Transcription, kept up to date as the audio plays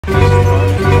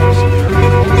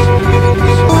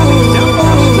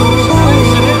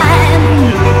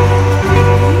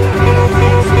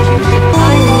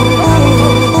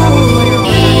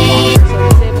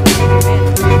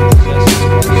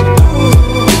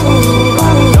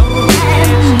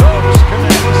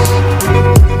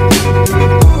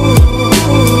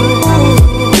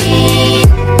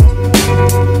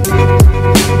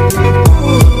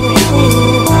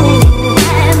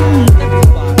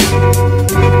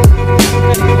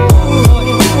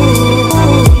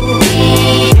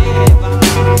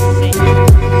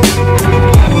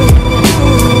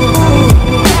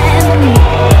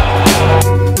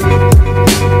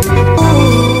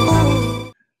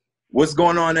What's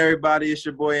going on, everybody? It's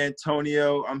your boy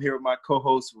Antonio. I'm here with my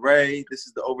co-host Ray. This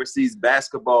is the Overseas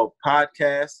Basketball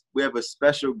Podcast. We have a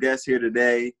special guest here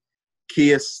today,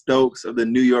 Kiah Stokes of the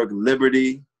New York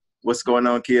Liberty. What's going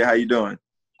on, Kiah? How you doing?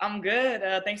 I'm good.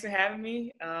 Thanks for having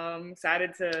me.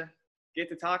 Excited to get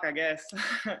to talk, I guess.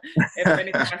 If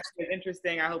anything is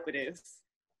interesting, I hope it is.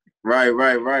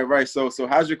 Right. So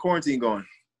how's your quarantine going?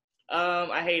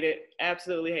 I hate it.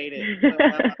 Absolutely hate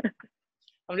it.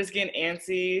 I'm just getting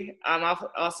antsy. I'm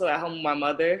also at home with my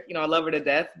mother. You know, I love her to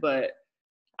death, but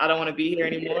I don't want to be here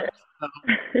anymore.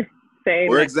 Same.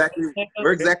 Where exactly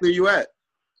are you at?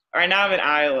 Right now I'm in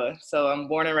Iowa. So I'm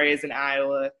born and raised in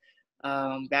Iowa,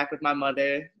 back with my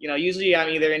mother. You know, usually I'm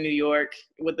either in New York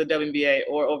with the WNBA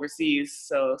or overseas.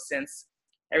 So since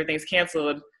everything's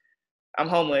canceled, I'm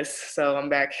homeless. So I'm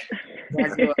back.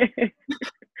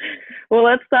 Well,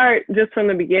 let's start just from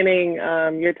the beginning.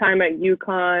 Your time at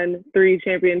UConn, 3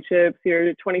 championships, your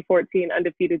 2014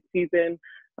 undefeated season.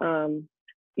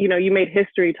 You know, you made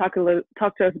history. Talk to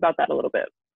us about that a little bit.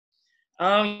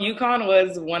 UConn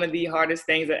was one of the hardest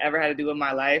things I ever had to do in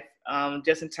my life,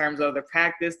 just in terms of the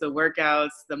practice, the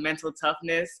workouts, the mental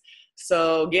toughness.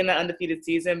 So getting an undefeated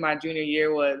season my junior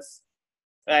year was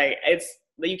like,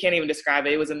 you can't even describe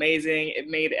it. It was amazing. It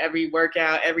made every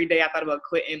workout, every day I thought about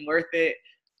quitting worth it.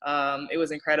 It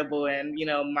was incredible. And, you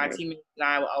know, my teammates and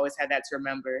I always had that to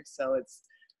remember. So it's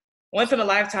once in a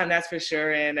lifetime, that's for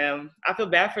sure. And I feel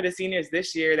bad for the seniors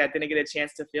this year that didn't get a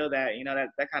chance to feel that. You know,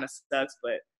 that kind of sucks.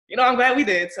 But, you know, I'm glad we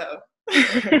did. So.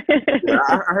 Yeah,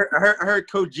 I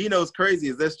heard Coach Gino's crazy.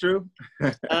 Is that true?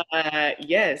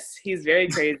 Yes, he's very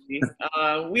crazy.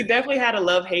 We definitely had a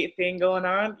love-hate thing going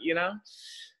on, you know.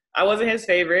 I wasn't his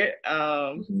favorite,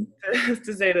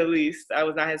 to say the least. I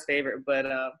was not his favorite. But,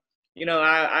 you know,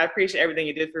 I appreciate everything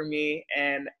he did for me.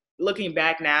 And looking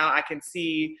back now, I can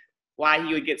see why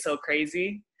he would get so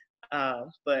crazy.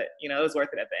 But, you know, it was worth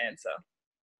it at the end. So.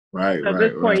 Right. At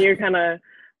this point, you're kind of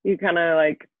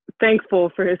like thankful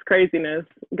for his craziness.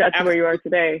 Got to where you are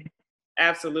today.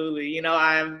 Absolutely. You know,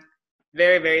 I'm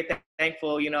very, very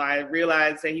thankful. You know, I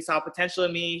realized that he saw potential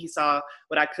in me. He saw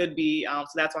what I could be. So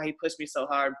that's why he pushed me so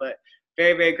hard. But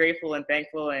very, very grateful and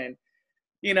thankful. And,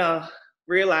 you know,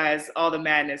 realize all the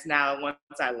madness now once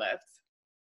I left.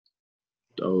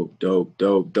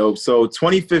 Dope. So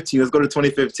 2015, let's go to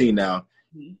 2015 now.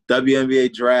 Mm-hmm.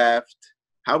 WNBA draft.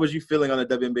 How was you feeling on the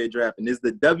WNBA draft? And is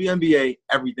the WNBA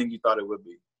everything you thought it would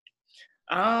be?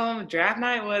 Draft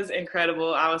night was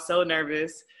incredible. I was so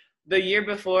nervous. The year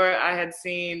before I had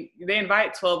seen, they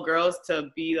invite 12 girls to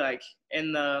be like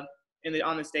on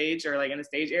the stage or like in the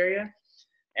stage area.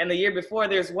 And the year before,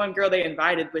 there's one girl they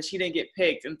invited, but she didn't get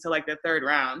picked until like the 3rd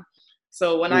round.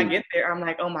 So when I get there, I'm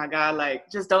like, oh my God,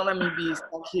 like just don't let me be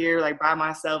stuck here like by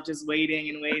myself, just waiting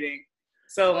and waiting.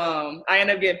 So I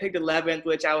ended up getting picked 11th,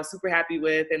 which I was super happy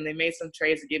with. And they made some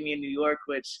trades to get me in New York,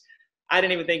 which I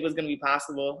didn't even think was going to be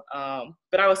possible.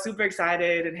 But I was super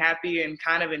excited and happy and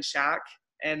kind of in shock.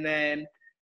 And then,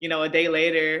 you know, a day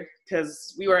later,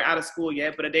 because we weren't out of school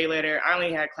yet, but a day later, I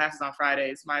only had classes on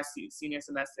Fridays, my senior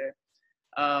semester.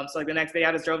 So like the next day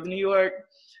I just drove to New York,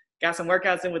 got some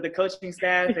workouts in with the coaching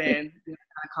staff and kind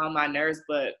of calm my nerves.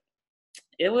 But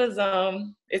it was,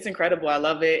 it's incredible. I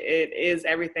love it. It is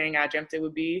everything I dreamt it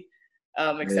would be,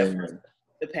 except for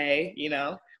the pay, you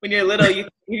know. When you're little,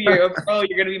 you're a pro,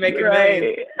 you're going to be making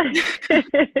millions.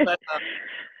 But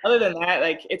other than that,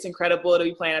 like, it's incredible to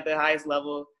be playing at the highest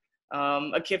level.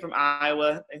 A kid from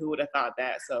Iowa, who would have thought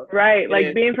that? So right,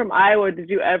 like being from Iowa, did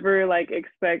you ever like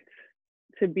expect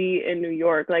to be in New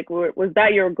York? Like, was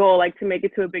that your goal, like to make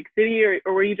it to a big city,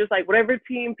 or were you just like, whatever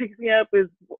team picks me up is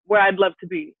where I'd love to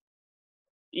be?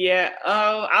 Yeah,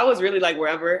 I was really like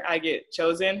wherever I get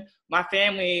chosen. My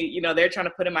family, you know, they're trying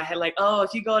to put in my head like, oh,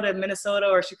 if you go to Minnesota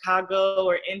or Chicago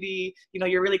or Indy, you know,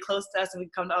 you're really close to us and we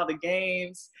come to all the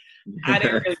games. I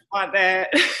didn't really want that.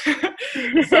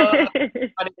 So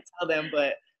I didn't tell them,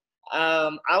 but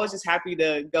I was just happy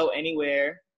to go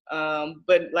anywhere.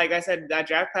 But like I said, that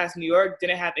draft class in New York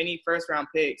didn't have any first-round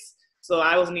picks. So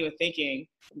I wasn't even thinking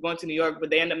of going to New York, but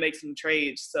they ended up making some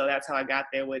trades. So that's how I got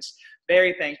there, which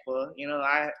very thankful. You know,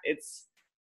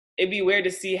 it'd be weird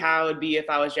to see how it'd be if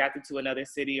I was drafted to another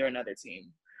city or another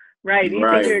team. Right. Do you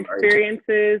think your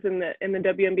experiences in the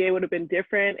WNBA would have been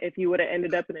different if you would have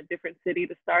ended up in a different city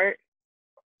to start?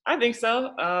 I think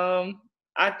so.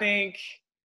 I think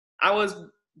I was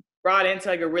brought into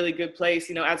like a really good place.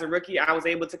 You know, as a rookie, I was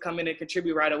able to come in and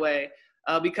contribute right away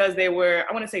because they were,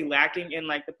 I want to say, lacking in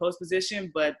like the post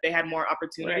position, but they had more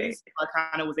opportunities. Right. I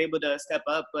kind of was able to step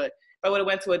up. But if I would have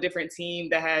went to a different team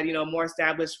that had, you know, more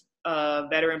established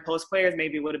veteran post players,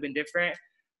 maybe it would have been different.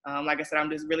 Like I said,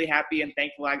 I'm just really happy and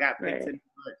thankful I got picked to do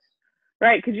it.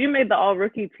 Right, because you made the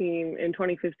all-rookie team in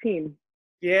 2015.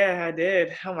 Yeah, I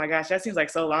did. Oh my gosh, that seems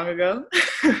like so long ago.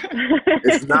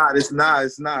 It's not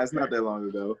that long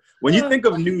ago. When you think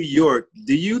of New York,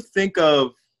 do you think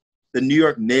of the New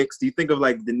York Knicks? Do you think of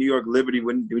like the New York Liberty?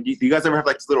 Do you guys ever have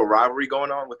like this little rivalry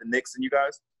going on with the Knicks and you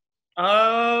guys?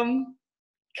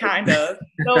 Kind of.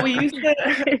 So we used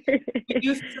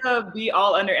to be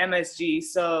all under MSG.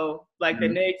 So like the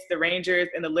Knicks, the Rangers,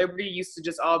 and the Liberty used to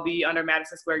just all be under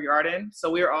Madison Square Garden. So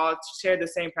we were all shared the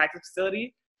same practice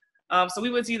facility. So we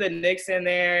would see the Knicks in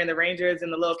there and the Rangers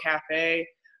in the little cafe.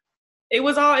 It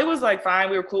was like fine.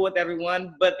 We were cool with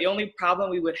everyone. But the only problem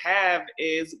we would have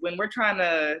is when we're trying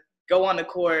to go on the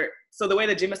court. So the way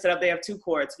the gym is set up, they have two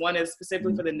courts. One is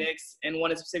specifically for the Knicks and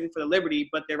one is specifically for the Liberty,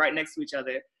 but they're right next to each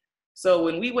other. So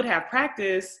when we would have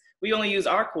practice, we only use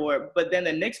our court. But then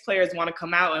the Knicks players want to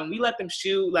come out and we let them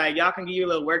shoot. Like, y'all can give you a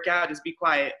little workout. Just be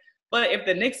quiet. But if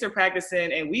the Knicks are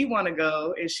practicing and we want to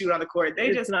go and shoot on the court,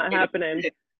 it's not happening.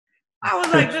 I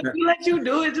was like, we let you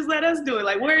do it. Just let us do it.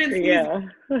 Like, we're in season. Yeah.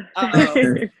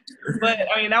 But,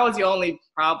 I mean, that was the only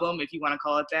problem, if you want to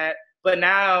call it that. But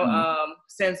now,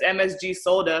 since MSG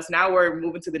sold us, now we're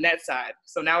moving to the Nets side.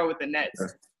 So now we're with the Nets.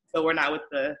 So we're not with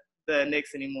the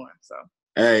Knicks anymore. So.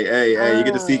 Hey, you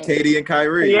get to see Katie and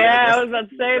Kyrie. Yeah, I was about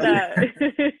to say that.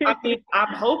 I mean,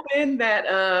 I'm hoping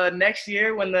that next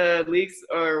year when the leagues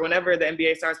or whenever the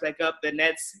NBA starts back up, the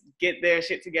Nets get their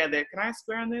shit together. Can I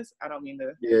swear on this? I don't mean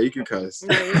to. Yeah, you can cuss.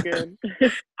 No, you're good.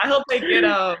 I hope they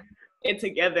get it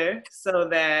together so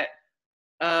that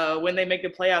when they make the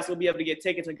playoffs, we'll be able to get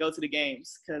tickets and go to the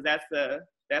games because that's the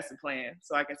plan.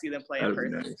 So I can see them play in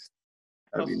person. Nice.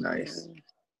 That'd be nice.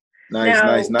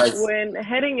 Nice. Nice. When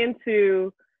heading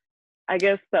into, I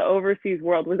guess, the overseas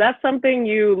world, was that something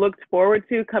you looked forward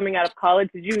to coming out of college?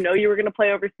 Did you know you were going to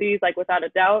play overseas, like without a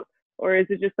doubt, or is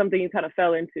it just something you kind of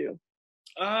fell into?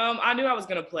 I knew I was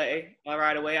going to play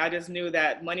right away. I just knew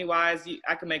that money-wise,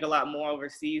 I could make a lot more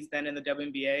overseas than in the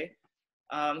WNBA.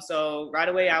 So right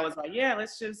away, I was like, yeah,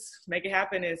 let's just make it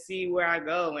happen and see where I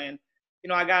go. And, you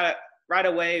know, I got right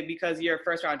away because you're a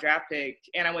first-round draft pick,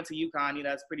 and I went to UConn. You know,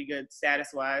 that's pretty good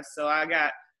status-wise. So I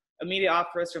got immediate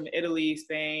offers from Italy,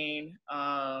 Spain,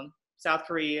 South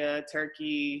Korea,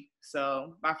 Turkey.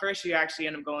 So my first year, I actually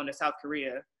ended up going to South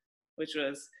Korea, which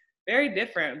was very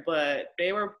different, but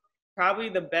they were probably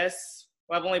the best.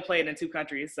 Well, I've only played in two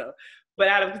countries, so. But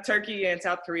out of Turkey and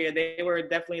South Korea, they were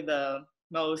definitely the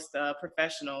most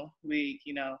professional league,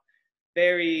 you know.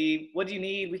 Very, what do you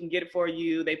need? We can get it for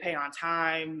you. They pay on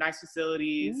time, nice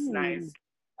facilities, nice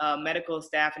medical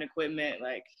staff and equipment.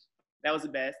 Like, that was the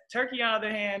best. Turkey, on the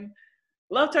other hand,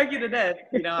 love Turkey to death.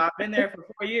 You know, I've been there for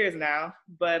 4 years now.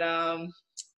 But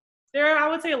they're, I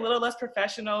would say, a little less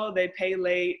professional. They pay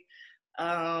late.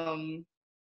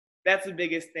 That's the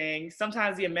biggest thing.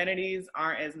 Sometimes the amenities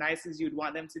aren't as nice as you'd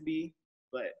want them to be.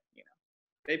 But, you know.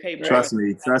 They pay more. Trust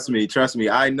me.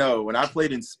 I know. When I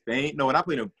played in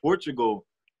Portugal,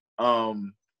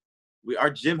 our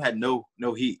gym had no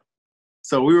heat.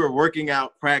 So we were working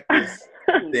out practice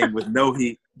thing with no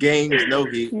heat, games, no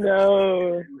heat.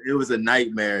 No. It was a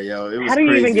nightmare, yo. It was How do you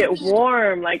crazy. even get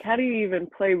warm? Like, how do you even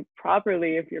play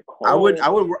properly if you're cold?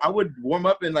 I would warm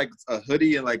up in like a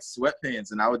hoodie and like sweatpants,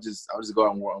 and I would just go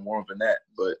out and warm up in that.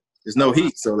 But there's no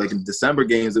heat, so like in December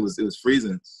games, it was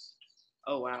freezing.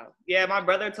 Oh, wow. Yeah, my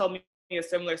brother told me a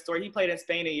similar story. He played in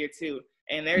Spain a year, too,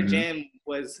 and their gym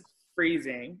was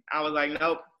freezing. I was like,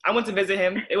 nope. I went to visit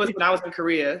him. It was when I was in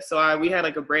Korea, so we had,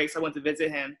 like, a break, so I went to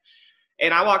visit him.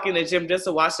 And I walk in the gym just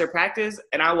to watch their practice,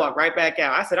 and I walk right back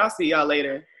out. I said, I'll see y'all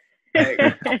later. Like,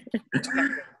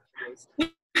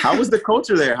 how was the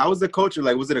culture there? How was the culture?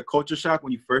 Like, was it a culture shock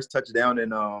when you first touched down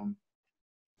in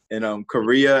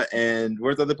Korea? And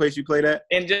where's the other place you played at?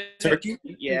 Turkey?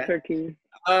 Yeah. Turkey.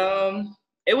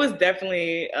 It was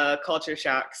definitely a culture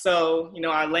shock. So, you know,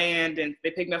 I land and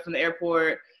they pick me up from the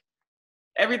airport.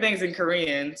 everything's in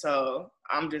Korean, so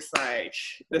I'm just like,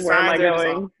 the Where am I signs are just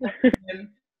going? all,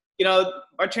 you know,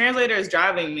 our translator is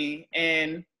driving me,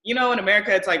 and you know, in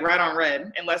America, it's like right on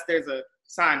red unless there's a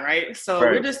sign, right? So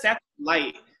we're just at the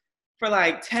light for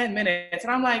like 10 minutes,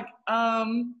 and I'm like,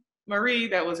 Marie,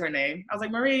 that was her name. I was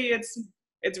like, Marie,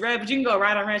 it's red, but you can go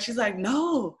right on red. She's like,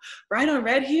 no, right on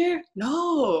red here?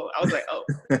 No. I was like, oh.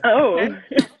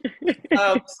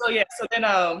 Oh. So then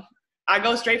I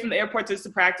go straight from the airport to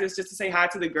practice just to say hi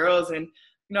to the girls. And,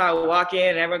 you know, I walk in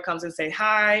and everyone comes and say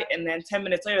hi. And then 10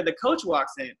 minutes later, the coach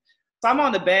walks in. So I'm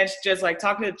on the bench just like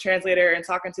talking to the translator and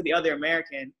talking to the other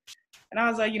American. And I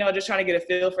was like, you know, just trying to get a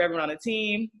feel for everyone on the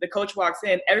team. The coach walks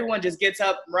in. Everyone just gets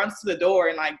up, runs to the door,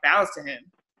 and like bows to him.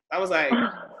 I was like,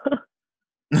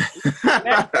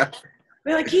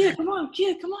 they're like, Kiah, come on.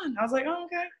 I was like, oh,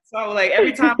 okay. So like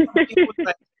every time people was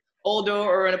like older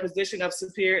or in a position of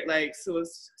superior, like so it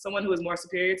was someone who was more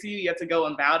superior to you, you had to go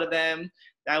and bow to them.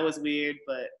 That was weird,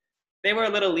 but they were a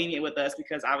little lenient with us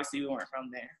because obviously we weren't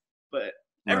from there. But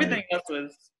everything else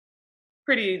was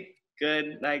pretty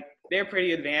good. Like they're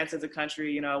pretty advanced as a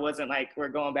country. You know, it wasn't like we're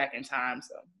going back in time.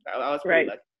 So I was pretty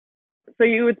lucky. So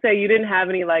you would say you didn't have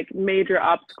any like major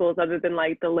obstacles other than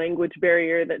like the language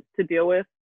barrier that to deal with?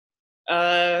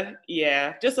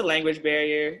 Yeah, just a language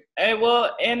barrier.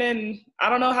 And then I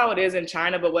don't know how it is in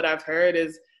China, but what I've heard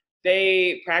is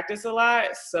they practice a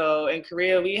lot. So in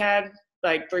Korea, we had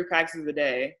like 3 practices a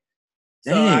day.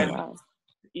 So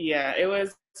it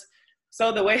was.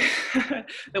 So the way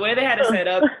they had it set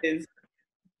up is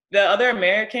the other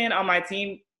American on my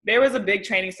team, there was a big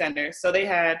training center. So they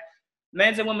had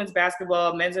men's and women's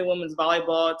basketball, men's and women's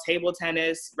volleyball, table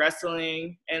tennis,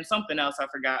 wrestling, and something else I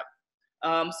forgot.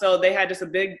 So they had just a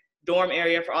big dorm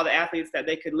area for all the athletes that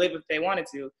they could live if they wanted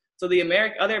to. So the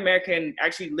other American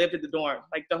actually lived at the dorm,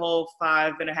 like the whole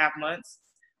 5.5 months,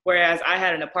 whereas I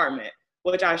had an apartment,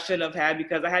 which I shouldn't have had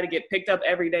because I had to get picked up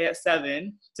every day at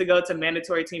 7 to go to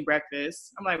mandatory team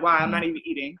breakfast. I'm like, wow, I'm not even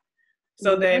eating.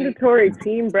 So then mandatory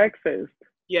team breakfast.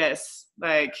 Yes,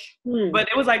 like, but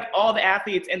it was like all the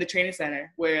athletes in the training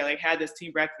center where like had this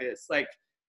team breakfast, like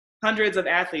hundreds of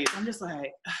athletes. I'm just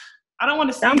like, I don't want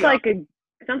to see. Sounds like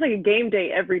a game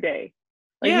day every day.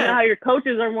 Like, you know how your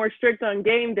coaches are more strict on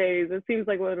game days. It seems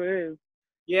like what it is.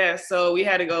 Yeah, so we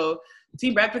had to go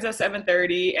team breakfast at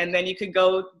 7:30, and then you could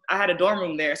go. I had a dorm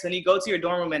room there, so then you go to your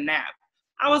dorm room and nap.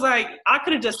 I was like, I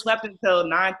could have just slept until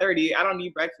 9:30. I don't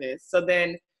need breakfast. So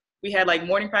then we had like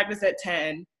morning practice at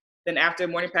 10. Then after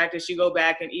morning practice, you go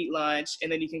back and eat lunch,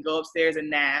 and then you can go upstairs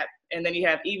and nap. And then you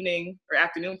have evening or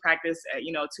afternoon practice at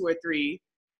 2 or 3,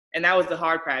 and that was the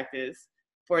hard practice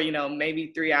for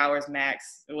maybe 3 hours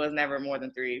max. It was never more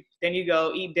than 3. Then you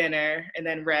go eat dinner and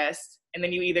then rest, and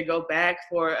then you either go back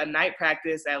for a night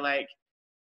practice at like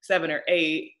 7 or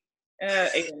 8,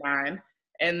 8 or 9,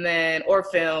 and then or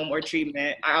film or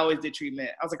treatment. I always did treatment.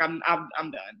 I was like, I'm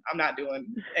done. I'm not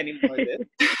doing any more of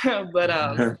this.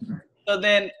 But so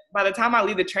then by the time I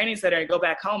leave the training center and go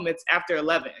back home, it's after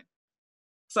 11.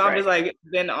 So I'm just like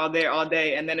been all there all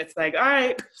day, and then it's like, all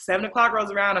right, 7 o'clock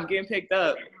rolls around, I'm getting picked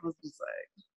up. I was just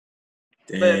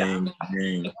like, dang.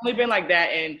 It's only been like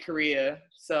that in Korea,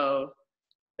 so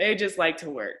they just like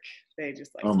to work. They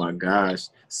just like. Oh my gosh!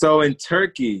 So in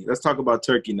Turkey, let's talk about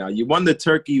Turkey now. You won the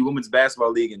Turkey Women's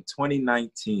Basketball League in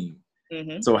 2019.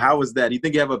 Mm-hmm. So how was that? Do you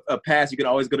think you have a pass? You can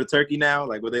always go to Turkey now?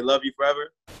 Like, will they love you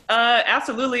forever?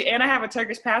 Absolutely. And I have a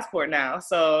Turkish passport now,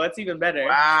 so it's even better.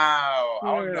 Wow.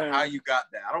 I don't know how you got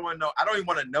that. I don't want to know. I don't even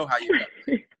want to know how you got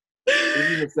that. It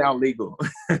doesn't even sound legal.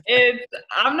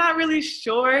 I'm not really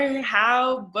sure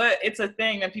how, but it's a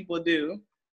thing that people do.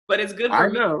 But it's good for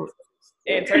me. I know.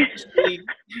 In Turkish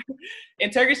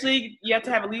league, you have to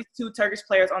have at least 2 Turkish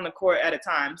players on the court at a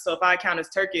time. So if I count as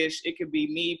Turkish, it could be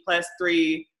me plus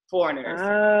 3 foreigners.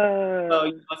 So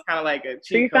it's kind of like a cheat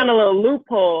so you found a little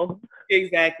loophole.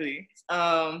 Exactly.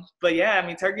 But yeah, I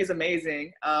mean, Turkey is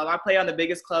amazing. I play on the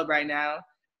biggest club right now,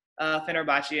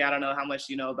 Fenerbahce. I don't know how much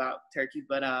you know about Turkey,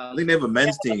 but I think they have a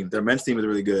men's team. Their men's team is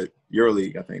really good.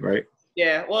 EuroLeague, I think, right?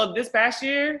 Yeah. Well, this past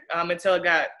year, until it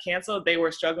got canceled, they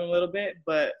were struggling a little bit,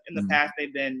 but in the past,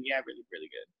 they've been really, really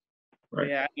good. Right.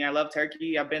 Yeah. I mean, I love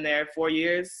Turkey. I've been there 4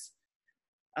 years.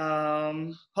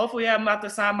 Hopefully I'm about to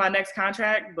sign my next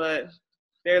contract, but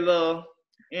they're a little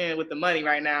with the money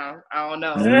right now. I don't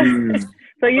know.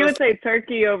 So you would say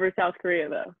Turkey over South Korea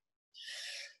though?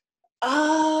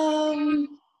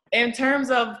 In terms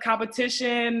of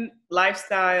competition,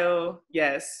 lifestyle,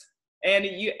 yes. And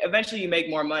eventually you make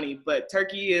more money, but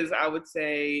Turkey is, I would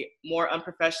say, more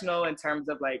unprofessional in terms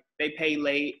of like they pay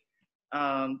late.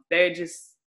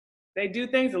 They do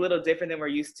things a little different than we're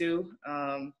used to.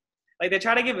 Like they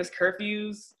try to give us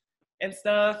curfews and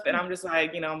stuff. And I'm just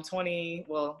like, I'm 20.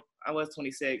 Well, I was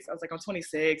 26. I was like, I'm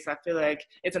 26. I feel like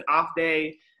it's an off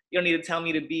day. You don't need to tell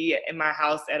me to be in my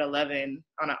house at 11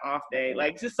 on an off day.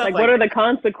 Like, just stuff Like, like what are that. the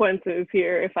consequences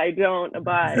here if I don't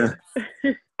abide?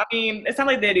 I mean, it's not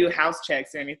like they do house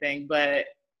checks or anything, but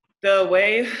the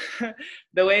way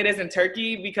it is in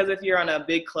Turkey, because if you're on a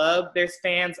big club, there's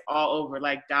fans all over,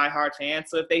 like diehard fans.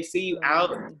 So if they see you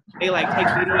out, they like take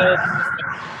videos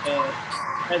of the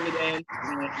president,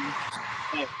 and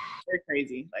like, they're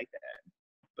crazy like that.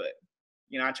 But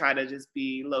I try to just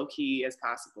be low key as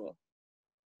possible.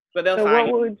 But they'll So find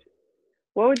you.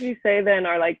 what would you say then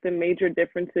are like the major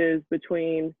differences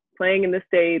between playing in the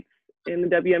States in the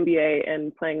WNBA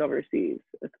and playing overseas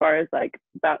as far as like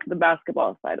the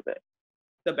basketball side of it?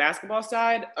 The basketball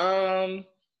side, the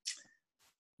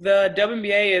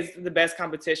WNBA is the best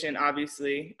competition,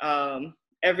 obviously.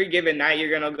 Every given night, you're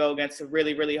going to go against a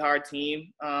really, really hard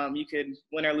team. You could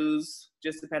win or lose,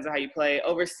 just depends on how you play.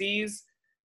 Overseas,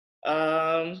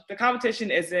 the competition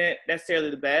isn't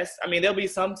necessarily the best. I mean, there'll be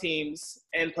some teams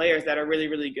and players that are really,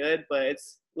 really good, but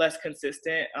it's less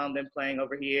consistent than playing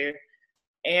over here.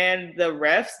 And the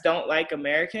refs don't like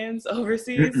Americans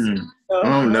overseas. So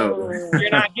Oh, no. you're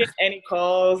not getting any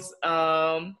calls.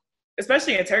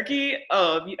 Especially in Turkey,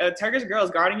 if a Turkish girl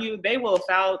is guarding you, they will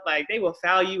foul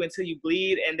you until you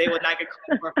bleed, and they will not get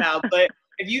called for a foul. But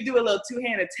if you do a little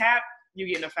two-handed tap, you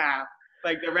get in a foul.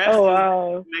 Like the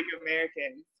refs like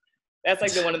Americans. That's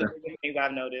like one of the biggest things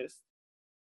I've noticed.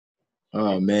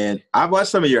 Oh man, I watched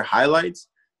some of your highlights.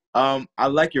 I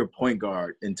like your point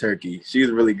guard in Turkey. She's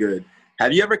really good.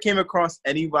 Have you ever came across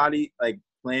anybody like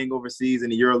playing overseas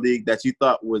in the EuroLeague that you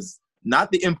thought was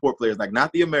not the import players, like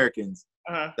not the Americans,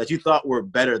 that you thought were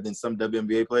better than some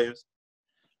WNBA players?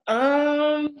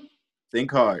 Think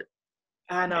hard.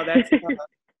 I know that's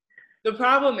the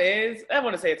problem is, I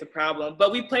want to say it's a problem,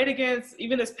 but we played against,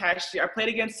 even this past year, I played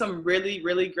against some really,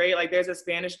 really great, like there's a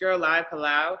Spanish girl, Lai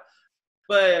Palau,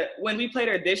 but when we played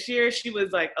her this year, she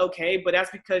was like, okay, but that's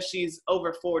because she's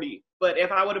over 40. But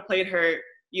if I would have played her,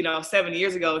 7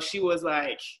 years ago, she was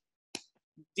like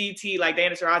DT, like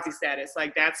Diana Taurasi status,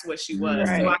 like that's what she was.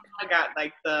 Right. So I kind of got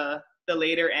like the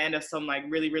later end of some like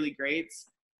really, really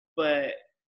greats, but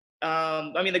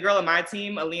I mean, the girl on my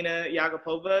team, Alina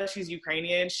Yakupova, she's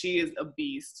Ukrainian. She is a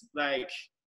beast, like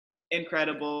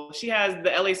incredible. She has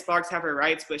the LA Sparks have her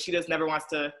rights, but she just never wants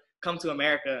to come to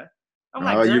America. I'm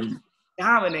like, girl, you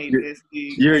dominate this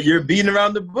league. You're beating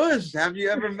around the bush. Have you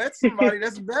ever met somebody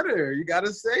that's better? You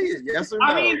gotta say it, yes or no.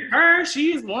 I mean,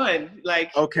 she's one.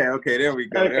 Like, okay, there we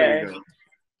go. Okay. There we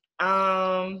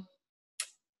go.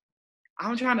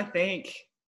 I'm trying to think.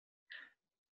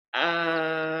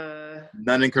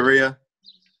 None in Korea?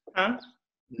 Huh?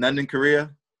 None in Korea?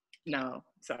 No,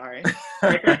 sorry.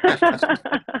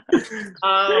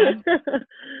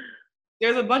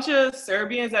 There's a bunch of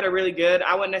Serbians that are really good.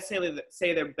 I wouldn't necessarily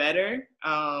say they're better,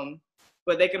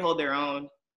 but they can hold their own.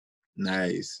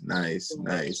 Nice.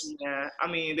 Yeah,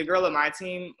 I mean, the girl on my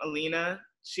team, Alina,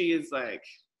 she is like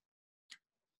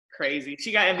crazy.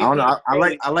 She got MVP. I don't know.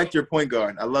 I liked your point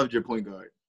guard. I loved your point guard.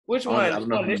 Which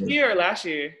one? This year or last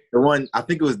year? The one, I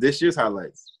think it was this year's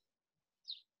highlights.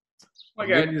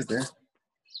 Okay.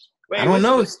 Wait, I don't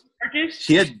know. Turkish?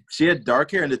 She had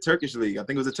dark hair in the Turkish league. I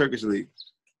think it was the Turkish league.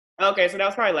 Okay, so that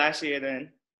was probably last year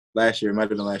then. Last year, might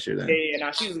have been last year then. Yeah,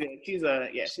 no, she was good.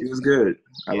 She was good.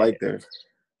 I liked her.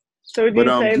 So would you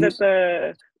say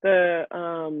that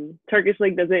the Turkish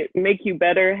league, does it make you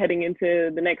better heading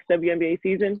into the next WNBA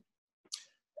season?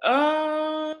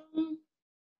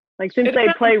 Like since they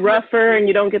play rougher and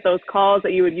you don't get those calls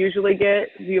that you would usually get,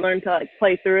 do you learn to like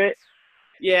play through it?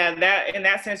 Yeah, that in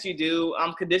that sense you do.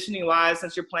 Conditioning wise,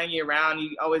 since you're playing year round,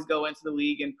 you always go into the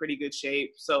league in pretty good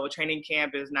shape. So training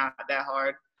camp is not that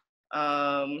hard.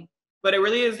 But it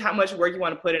really is how much work you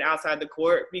want to put in outside the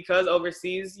court, because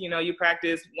overseas, you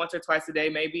practice once or twice a day,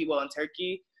 maybe, well, in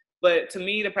Turkey. But to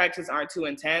me, the practices aren't too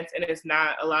intense and it's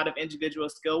not a lot of individual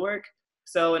skill work.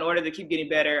 So in order to keep getting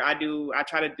better, I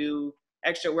try to do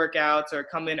extra workouts or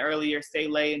come in early or stay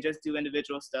late and just do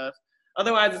individual stuff.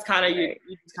 Otherwise, it's kind of you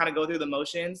just kind of go through the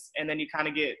motions and then you kind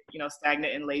of get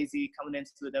stagnant and lazy coming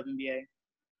into the WNBA.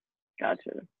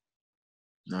 Gotcha.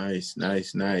 Nice.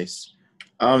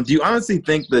 Do you honestly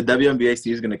think the WNBA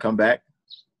season is going to come back?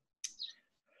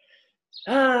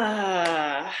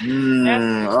 Oh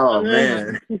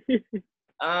man.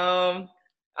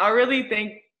 I really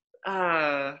think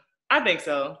I think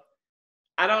so.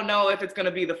 I don't know if it's going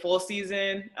to be the full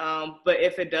season, but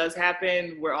if it does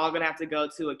happen, we're all going to have to go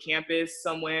to a campus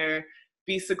somewhere,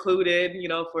 be secluded,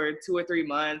 for 2 or 3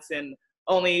 months and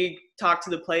only talk to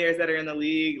the players that are in the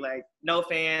league. Like, no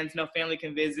fans, no family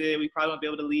can visit. We probably won't be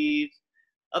able to leave.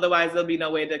 Otherwise, there'll be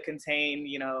no way to contain,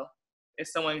 if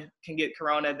someone can get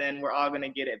corona, then we're all going to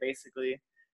get it, basically.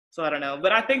 So I don't know.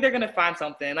 But I think they're going to find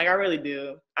something. Like, I really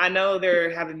do. I know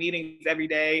they're having meetings every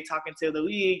day, talking to the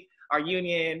league, our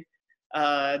union,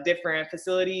 different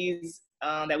facilities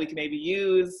that we can maybe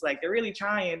use. Like, they're really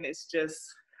trying. It's just.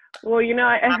 Well,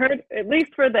 I heard, at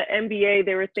least for the NBA,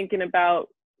 they were thinking about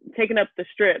taking up the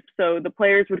strip. So the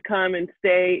players would come and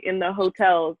stay in the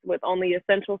hotels with only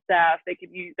essential staff. They could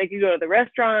go to the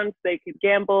restaurants, they could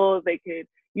gamble, they could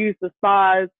use the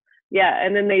spas. Yeah,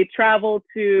 and then they travel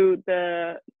to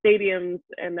the stadiums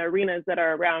and the arenas that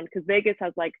are around, because Vegas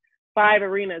has like 5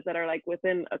 arenas that are like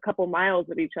within a couple miles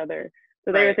of each other.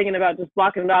 So they were thinking about just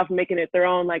blocking it off and making it their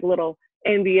own like little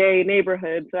NBA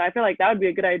neighborhood. So I feel like that would be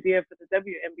a good idea for the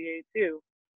WNBA too.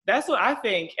 That's what I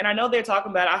think. And I know they're talking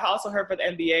about it. I've also heard for the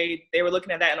NBA, they were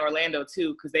looking at that in Orlando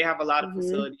too, because they have a lot of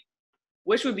facilities,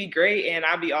 which would be great, and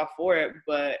I'd be all for it.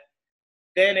 But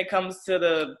then it comes to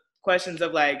the questions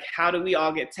of like, how do we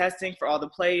all get testing for all the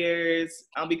players?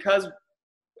 Because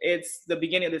it's the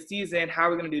beginning of the season, how are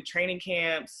we going to do training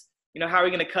camps? How are we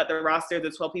going to cut the roster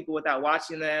to 12 people without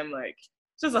watching them? Like,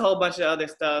 it's just a whole bunch of other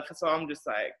stuff. So I'm just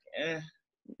like,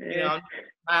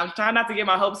 I'm trying not to get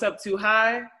my hopes up too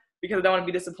high, because I don't want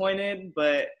to be disappointed.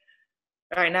 But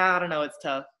right now, I don't know. It's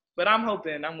tough. But I'm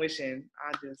hoping. I'm wishing.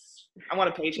 I want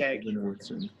a paycheck.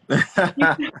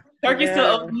 Turkey still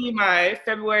owes me my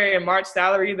February and March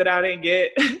salary that I didn't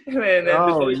get. And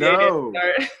oh, no.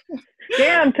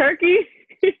 Damn, Turkey.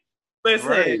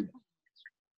 Listen,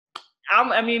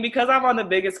 because I'm on the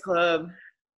biggest club,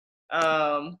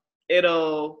 I'll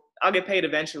get paid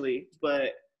eventually.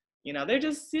 But, they're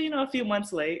just, a few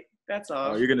months late. That's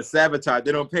all. Oh, you're going to sabotage.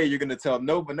 They don't pay. You're going to tell them,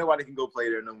 no, but nobody can go play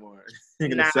there no more. You're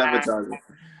going to sabotage it.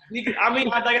 Like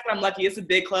I guess I'm lucky. It's a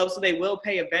big club, so they will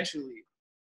pay eventually.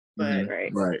 But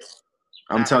right.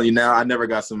 I'm telling you now, I never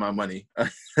got some of my money.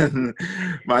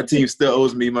 My team still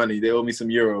owes me money. They owe me some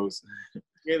euros.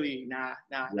 Really? Nah.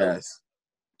 Yes.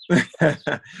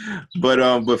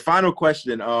 But final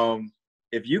question.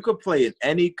 If you could play in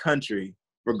any country,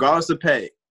 regardless of pay,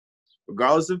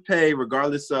 regardless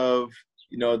of,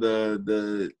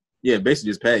 basically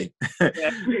just pay.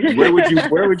 Where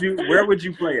would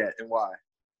you play at and why?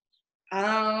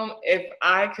 If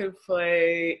I could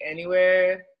play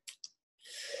anywhere,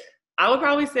 I would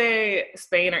probably say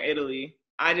Spain or Italy.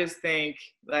 I just think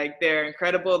like they're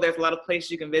incredible. There's a lot of places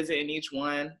you can visit in each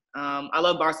one. I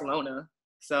love Barcelona,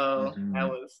 so that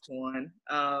was one.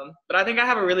 But I think I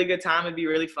have a really good time. It'd be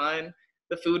really fun.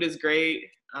 The food is great.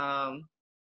 I'd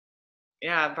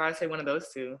probably say one of those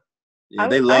two. Yeah,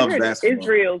 they love I heard basketball.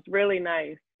 Israel's really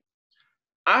nice.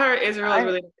 I heard Israel's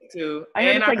really nice too. I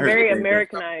heard it's like very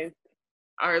Americanized.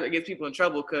 I heard it gets people in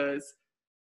trouble because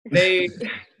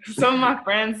some of my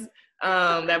friends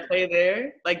that play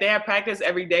there, like they have practice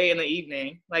every day in the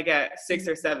evening, like at 6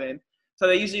 or 7. So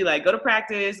they usually like go to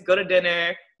practice, go to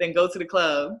dinner, then go to the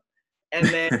club, and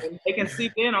then they can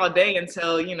sleep in all day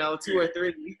until 2 or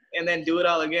 3, and then do it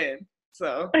all again.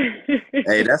 So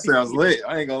hey, that sounds lit.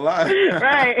 I ain't gonna lie.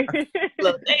 Right. A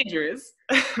little dangerous.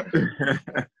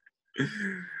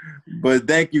 But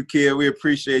thank you, Kiah. We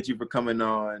appreciate you for coming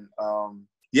on. Do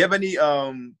you have any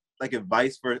like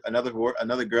advice for another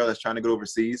girl that's trying to go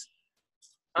overseas?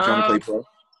 Trying to play pro?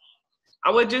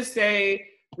 I would just say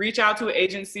reach out to an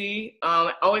agency.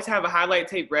 Always have a highlight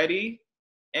tape ready,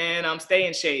 and stay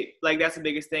in shape. Like that's the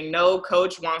biggest thing. No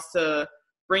coach wants to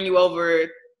bring you over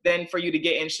then for you to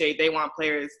get in shape. They want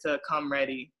players to come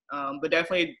ready. But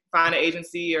definitely find an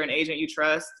agency or an agent you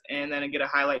trust, and then get a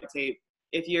highlight tape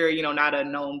if you're not a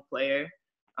known player.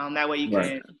 That way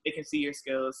they can see your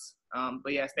skills.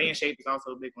 But yeah, stay in shape is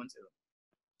also a big one too.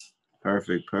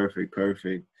 Perfect.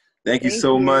 Thank you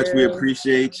so much. We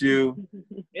appreciate you.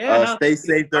 Yeah. Stay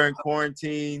safe during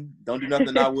quarantine. Don't do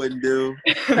nothing I wouldn't do.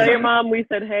 Tell your mom we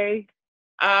said hey.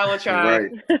 I will try.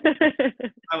 Right.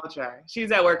 I will try.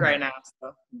 She's at work right now.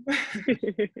 So.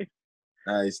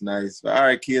 Nice. All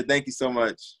right, Kiah. Thank you so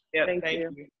much. Yeah. Thank Thank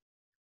you. you.